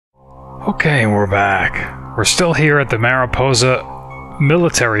Okay, we're back. We're still here at the Mariposa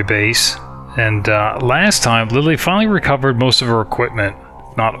military base, and last time Lilly finally recovered most of her equipment,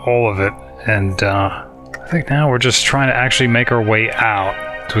 not all of it, and I think now we're just trying to actually make our way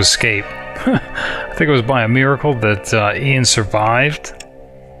out to escape. I think it was by a miracle that Ian survived.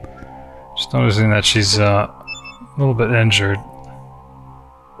 Just noticing that she's a little bit injured.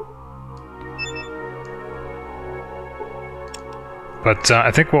 But I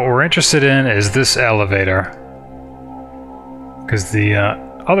think what we're interested in is this elevator. Because the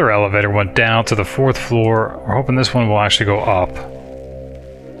other elevator went down to the 4th floor. We're hoping this one will actually go up.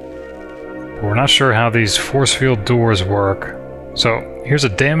 But we're not sure how these force field doors work. So here's a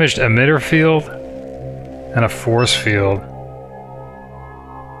damaged emitter field and a force field.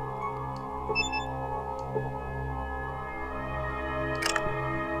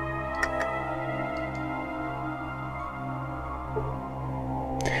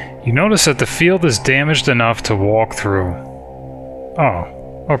 You notice that the field is damaged enough to walk through. Oh,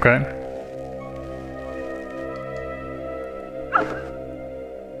 okay.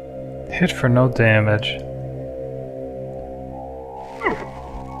 Hit for no damage.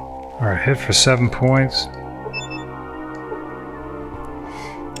 Alright, hit for 7 points.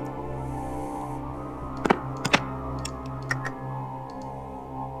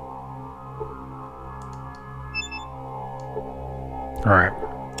 Alright.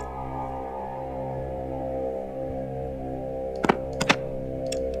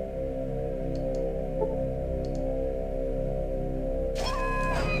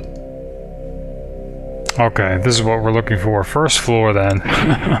 Okay, this is what we're looking for. First floor, then.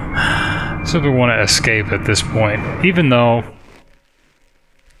 So we want to escape at this point. Even though...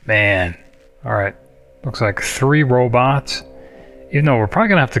 Man. Alright. Looks like 3 robots. Even though we're probably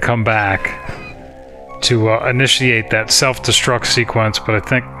going to have to come back to initiate that self-destruct sequence, but I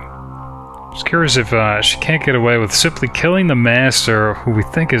think... I was curious if she can't get away with simply killing the master, who we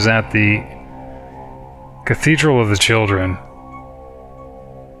think is at the Cathedral of the Children.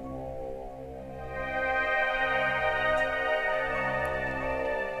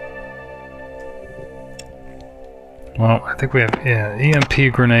 Well, I think we have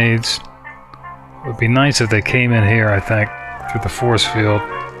EMP grenades. It would be nice if they came in here, I think, through the force field.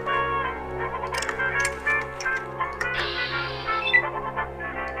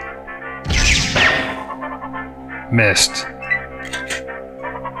 Missed.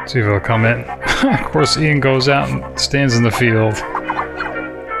 See if they'll come in. Of course, Ian goes out and stands in the field.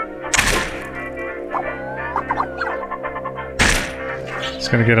 He's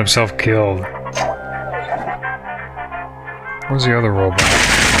gonna get himself killed. Where's the other robot?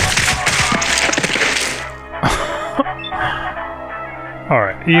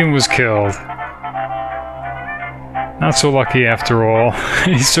 Alright, Ian was killed. Not so lucky after all.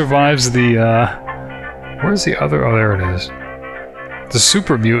 He survives the, where's the other? Oh, there it is. The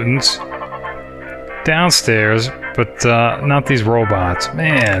super mutants. Downstairs, but, not these robots.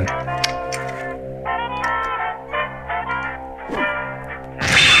 Man.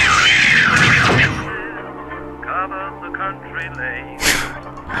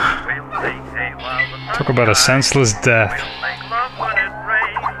 Talk about a senseless death.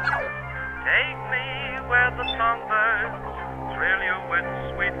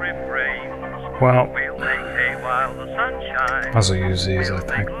 Well, might as well use these, I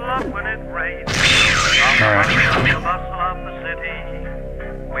think. Alright.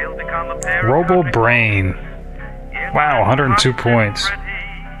 Robobrain. Wow, 102 points.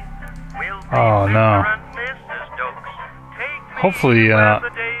 Oh no. Hopefully,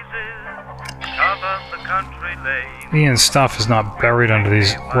 Ian's stuff is not buried under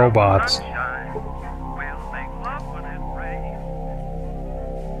these robots.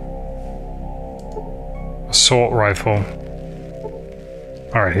 Assault rifle.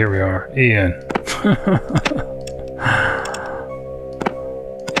 Alright, here we are. Ian.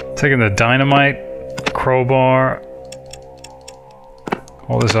 Taking the dynamite, crowbar,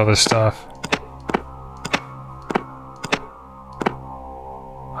 all this other stuff.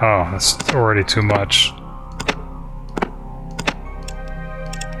 Oh, that's already too much.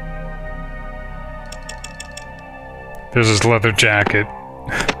 There's his leather jacket.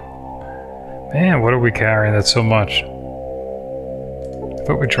 Man, what are we carrying? That's so much. I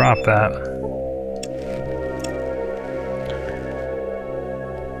thought we dropped that.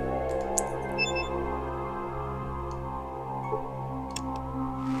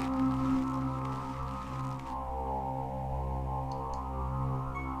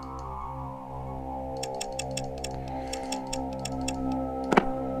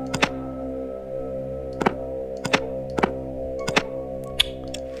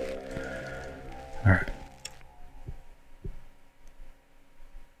 Alright.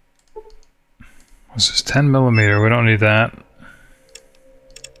 What's this? 10mm. We don't need that.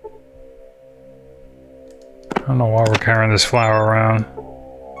 I don't know why we're carrying this flower around.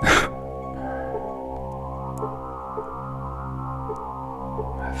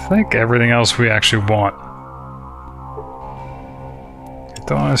 I think everything else we actually want. I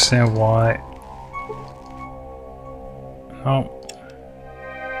don't understand why. No.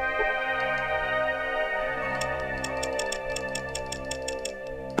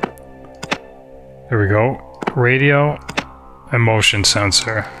 There we go. Radio and motion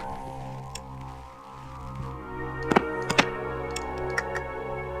sensor.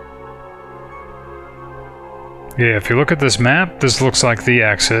 Yeah, if you look at this map, this looks like the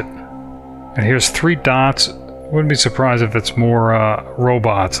exit. And here's 3 dots. Wouldn't be surprised if it's more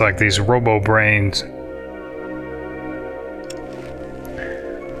robots, like these Robobrains.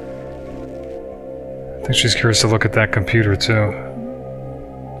 I think she's curious to look at that computer too.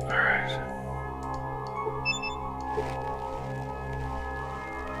 Alright.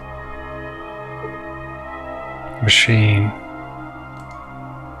 Machine.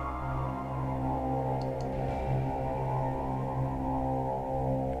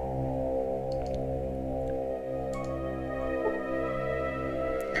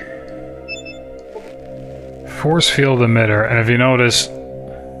 Force field emitter, and if you notice,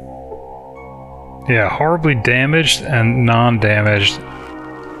 yeah, horribly damaged and non-damaged.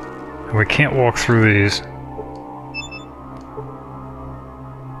 And we can't walk through these.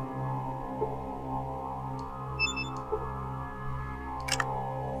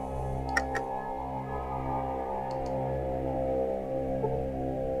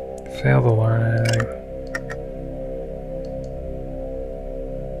 Fail to learn anything.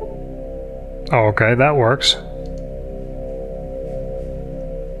 Oh, okay, that works.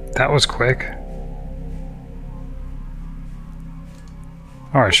 That was quick.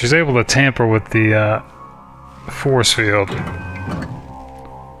 Alright, she's able to tamper with the force field.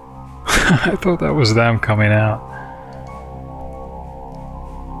 I thought that was them coming out.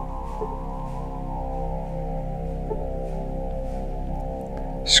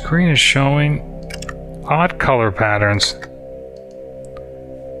 Screen is showing odd color patterns.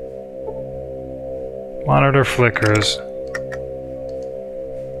 Monitor flickers.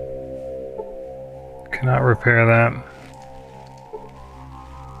 Cannot repair that.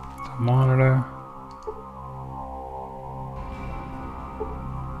 The monitor.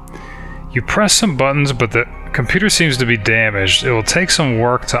 You press some buttons, but the computer seems to be damaged. It will take some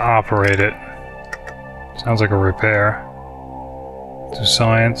work to operate it. Sounds like a repair. Do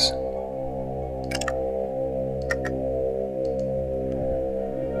science.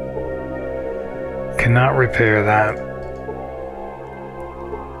 Cannot repair that.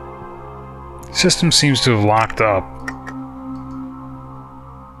 System seems to have locked up.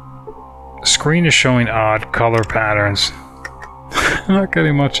 Screen is showing odd color patterns. Not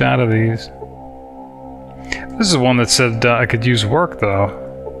getting much out of these. This is one that said I could use work though.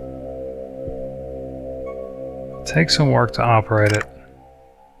 Take some work to operate it.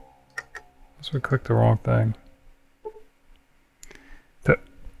 So we clicked the wrong thing. The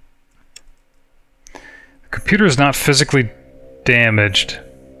computer is not physically damaged,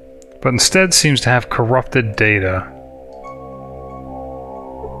 but instead seems to have corrupted data.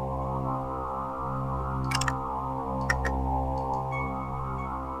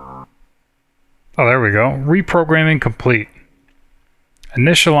 Oh, there we go. Reprogramming complete.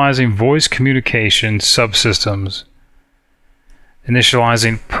 Initializing voice communication subsystems.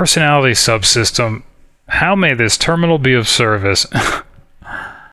 Initializing personality subsystem. How may this terminal be of service?